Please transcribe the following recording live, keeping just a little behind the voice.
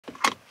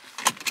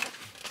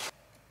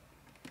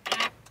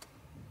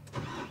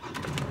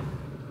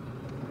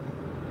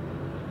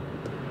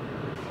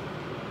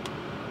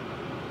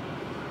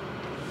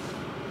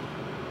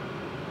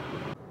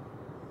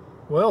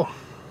Well,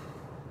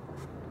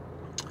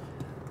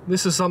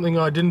 this is something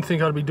I didn't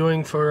think I'd be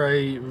doing for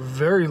a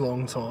very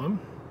long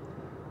time,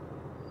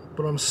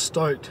 but I'm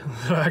stoked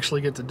that I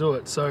actually get to do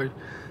it. So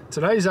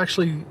today's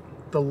actually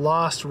the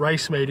last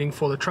race meeting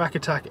for the Track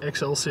Attack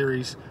XL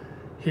series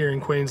here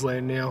in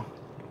Queensland. Now,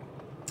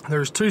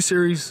 there's two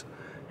series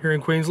here in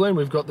Queensland.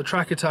 We've got the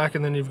Track Attack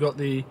and then you've got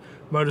the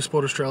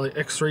Motorsport Australia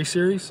X3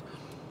 series.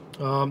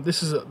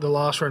 This is the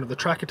last round of the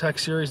Track Attack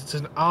series. It's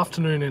an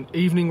afternoon and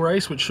evening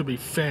race, which should be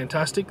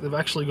fantastic. They've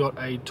actually got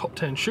a top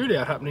 10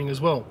 shootout happening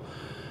as well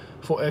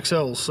for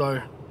XLs,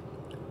 so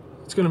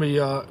it's going to be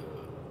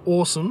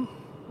awesome,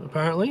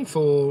 apparently,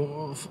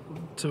 to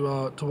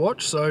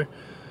watch. So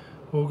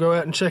we'll go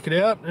out and check it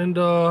out and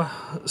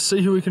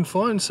see who we can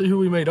find, see who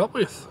we meet up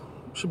with.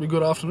 Should be a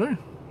good afternoon.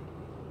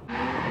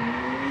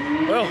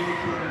 Well,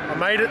 I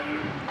made it.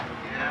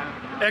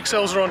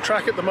 XLs are on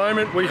track at the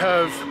moment. We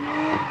have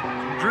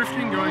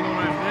drifting going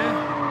on over there.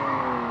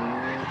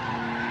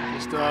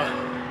 Just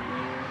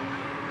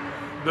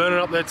burning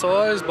up their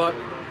tyres, but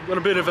got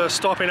a bit of a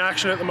stop in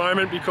action at the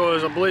moment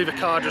because I believe a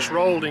car just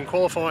rolled in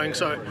qualifying.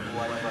 So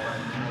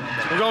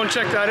we'll go and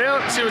check that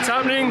out, see what's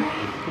happening.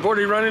 We've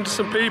already run into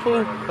some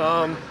people.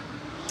 I'll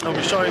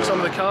be showing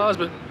some of the cars,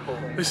 but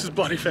this is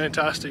bloody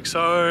fantastic.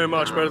 So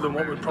much better than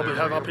what we'd probably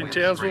have up in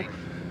Townsville.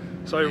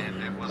 So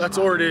that's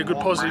already a good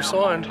positive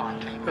sign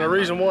and a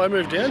reason why I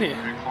moved down here.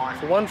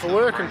 For one, for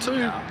work, and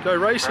two, go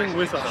racing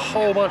with a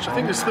whole bunch. I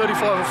think there's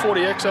 35 or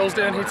 40 XLs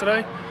down here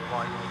today.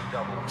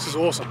 This is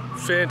awesome,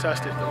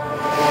 fantastic.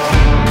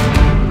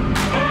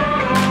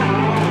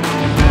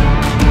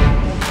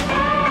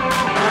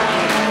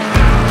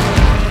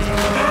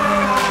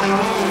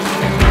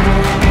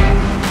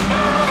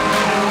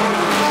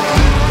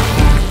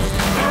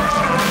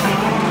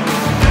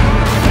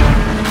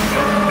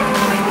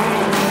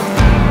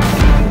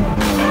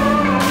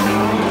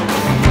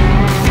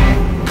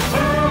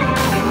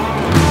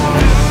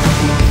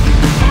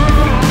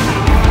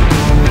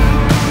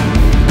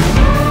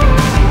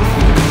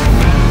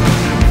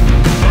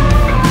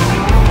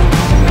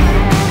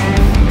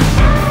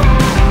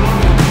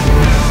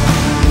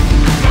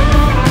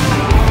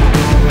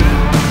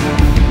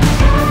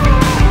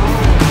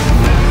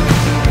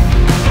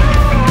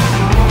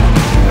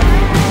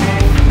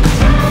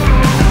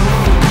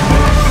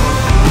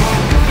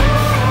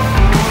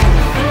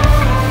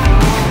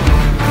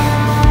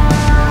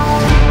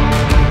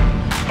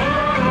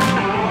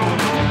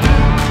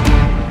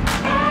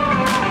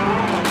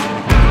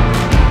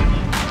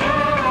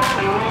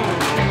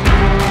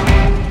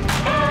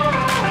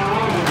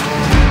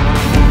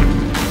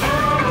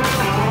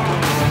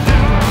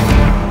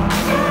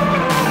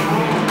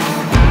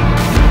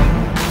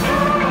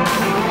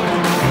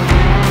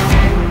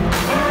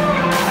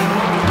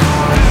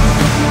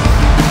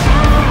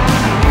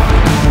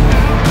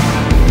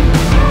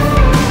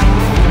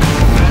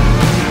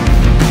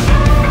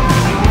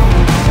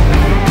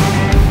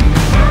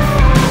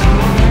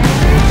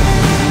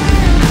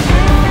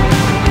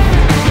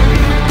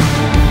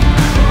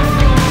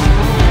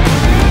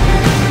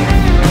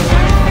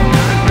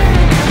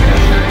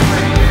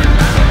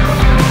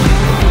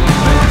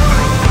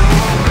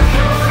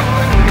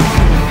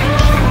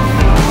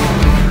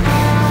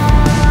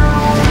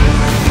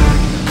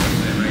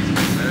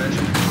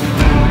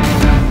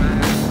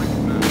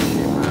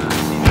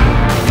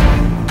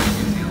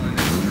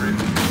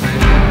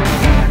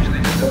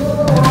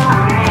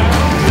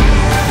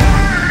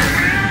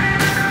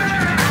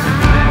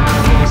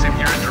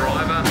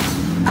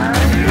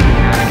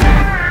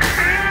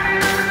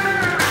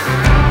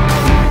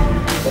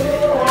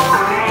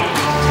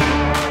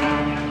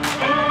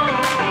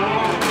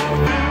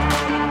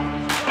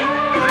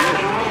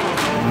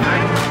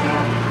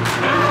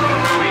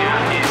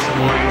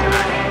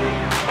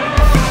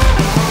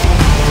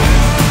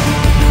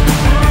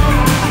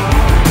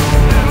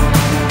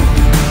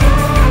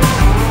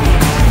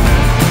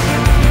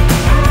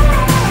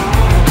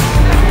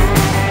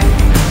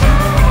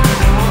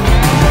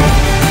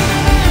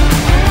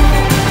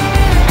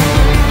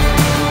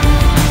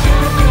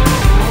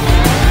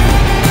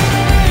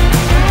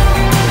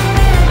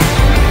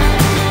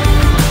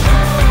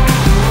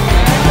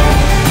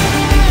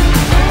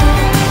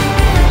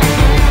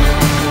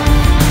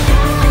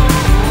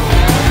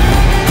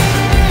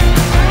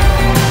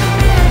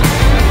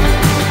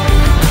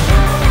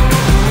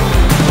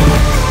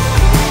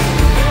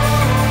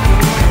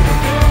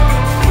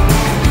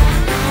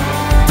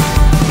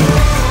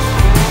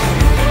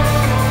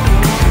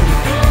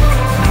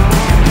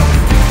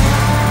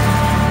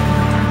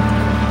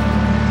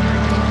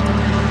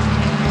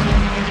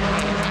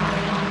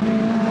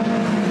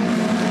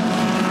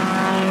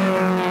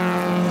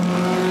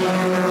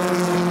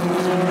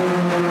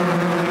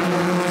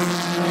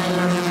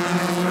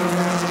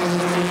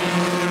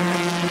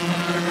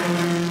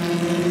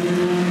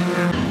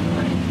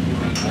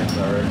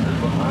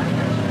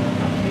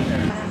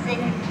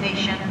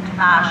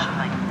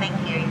 partially. Thank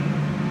you.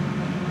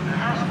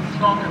 Has the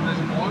stock of this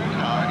blue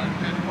car in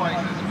fifth place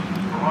is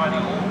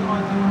providing all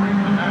kinds of free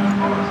for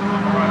natural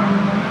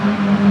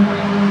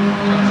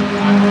products.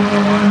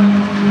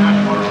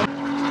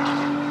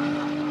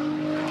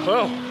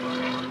 Well,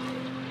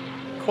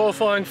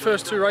 qualifying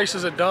first 2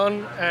 races are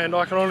done, and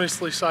I can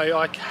honestly say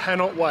I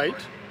cannot wait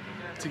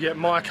to get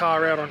my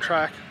car out on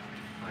track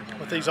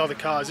with these other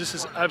cars. This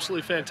is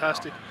absolutely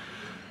fantastic.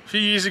 A few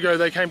years ago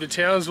they came to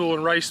Townsville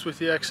and raced with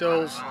the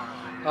XLs,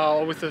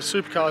 with the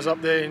supercars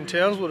up there in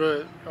Townsville,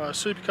 a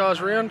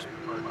supercars round.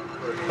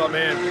 But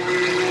man,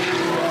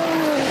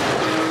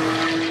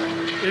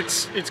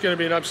 it's going to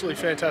be an absolutely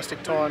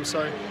fantastic time.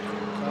 So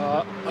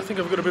I think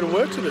I've got a bit of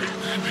work to do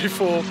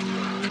before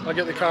I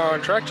get the car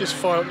on track, just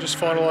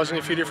finalising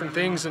a few different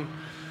things and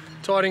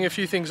tidying a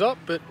few things up,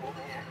 but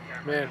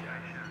man,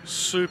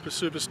 super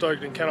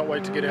stoked and cannot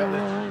wait to get out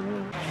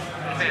there.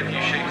 See a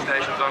few sheep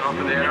stations on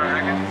offer there, I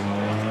reckon.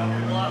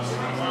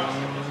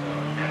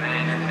 And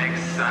then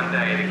next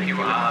Sunday, the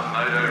QR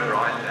Moto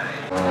Ride Day.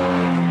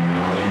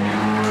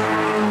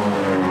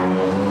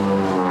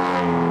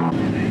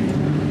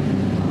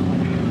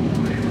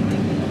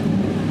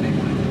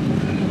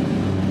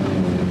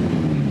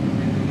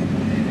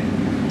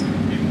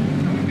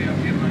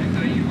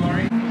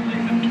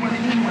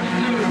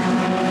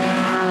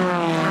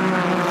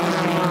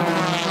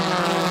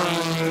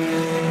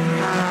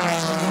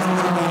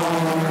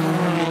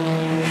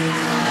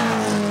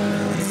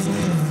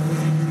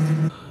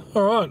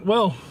 Alright,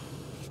 well,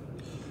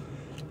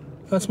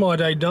 that's my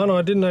day done.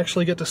 I didn't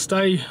actually get to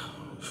stay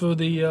for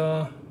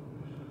the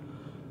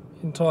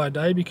entire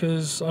day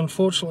because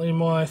unfortunately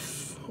my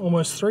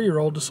almost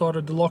 3-year-old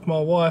decided to lock my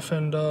wife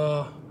and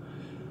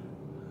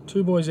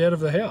 2 boys out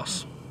of the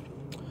house.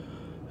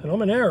 And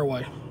I'm an hour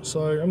away,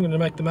 so I'm going to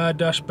make the mad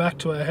dash back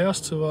to our house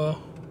to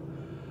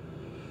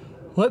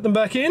let them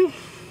back in.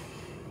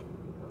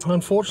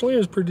 Unfortunately, it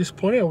was pretty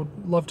disappointing. I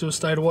would love to have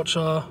stayed to watch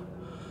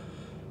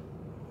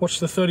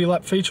the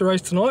 30-lap feature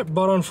race tonight,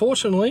 but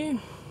unfortunately,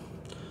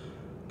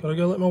 gotta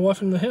go let my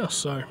wife in the house,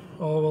 so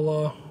I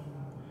will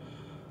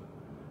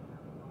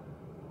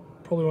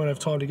probably won't have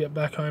time to get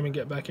back home and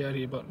get back out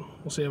here, but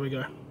we'll see how we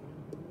go.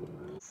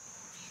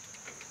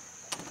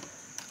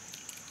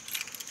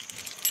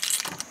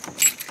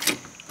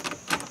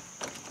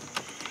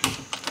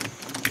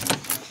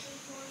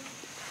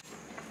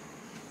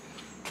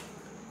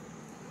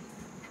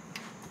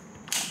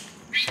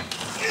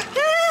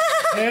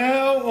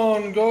 How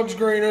on God's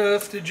green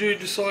earth did you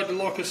decide to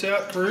lock us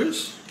out,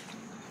 Cruz?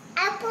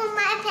 I put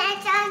my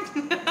pants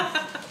on.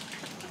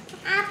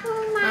 I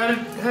put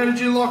my... How did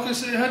you lock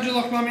us? How did you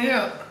lock Mummy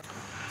out?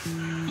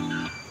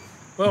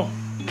 Well,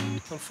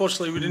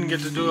 unfortunately we didn't get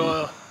to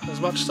do as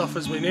much stuff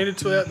as we needed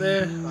to out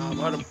there. I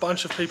had a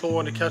bunch of people I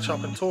wanted to catch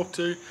up and talk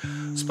to.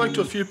 Spoke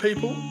to a few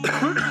people,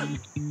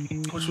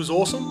 which was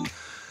awesome.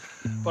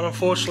 But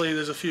unfortunately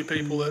there's a few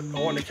people that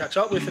I wanted to catch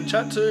up with and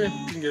chat to.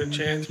 Didn't get a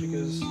chance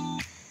because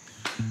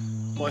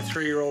my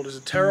 3-year-old is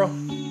a terror,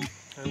 and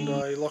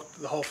he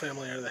locked the whole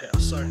family out of the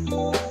house. So,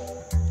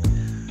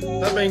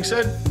 that being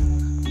said,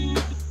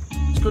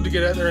 it's good to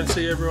get out there and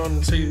see everyone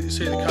and see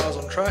the cars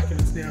on track,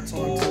 and it's now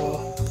time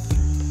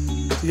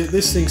to get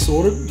this thing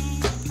sorted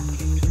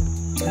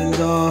and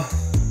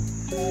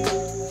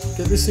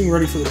get this thing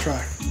ready for the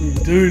track. We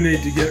do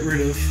need to get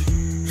rid of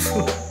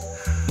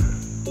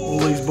all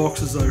these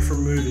boxes though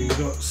from moving. We've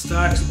got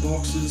stacks of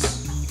boxes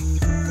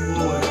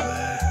all over there.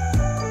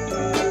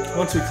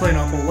 Once we clean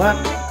up all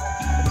that,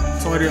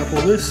 tidy up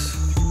all this,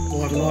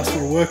 we'll have a nice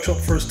little workshop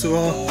for us to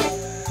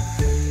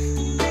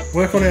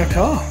work on our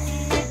car.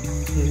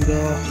 And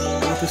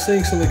after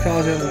seeing some of the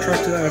cars out on the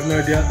track today, I have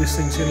no doubt this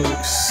thing's going to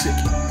look sick.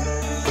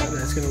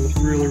 It's going to look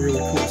really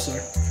cool. So,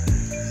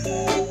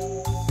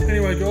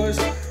 anyway guys,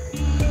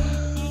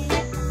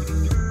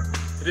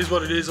 it is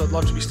what it is. I'd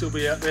love to still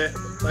be out there.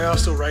 They are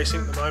still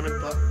racing at the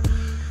moment, but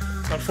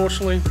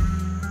unfortunately,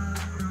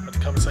 I had to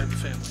come and save the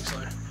family. So.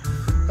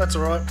 That's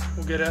alright,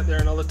 we'll get out there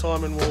another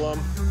time, and we'll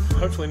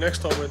hopefully next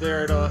time we're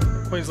there at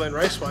Queensland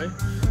Raceway,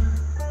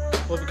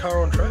 we'll have the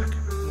car on track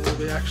and we'll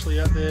be actually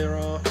out there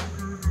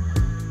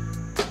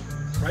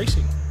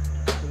racing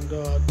and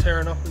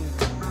tearing up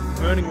and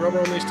burning rubber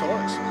on these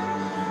tyres.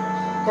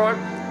 Alright,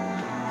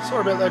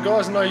 sorry about that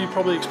guys. I know you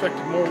probably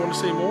expected more, want to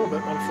see more,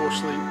 but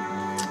unfortunately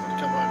I had to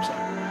come home.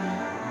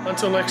 So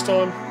until next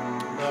time,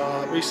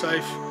 be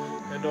safe,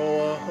 and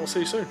I'll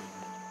see you soon.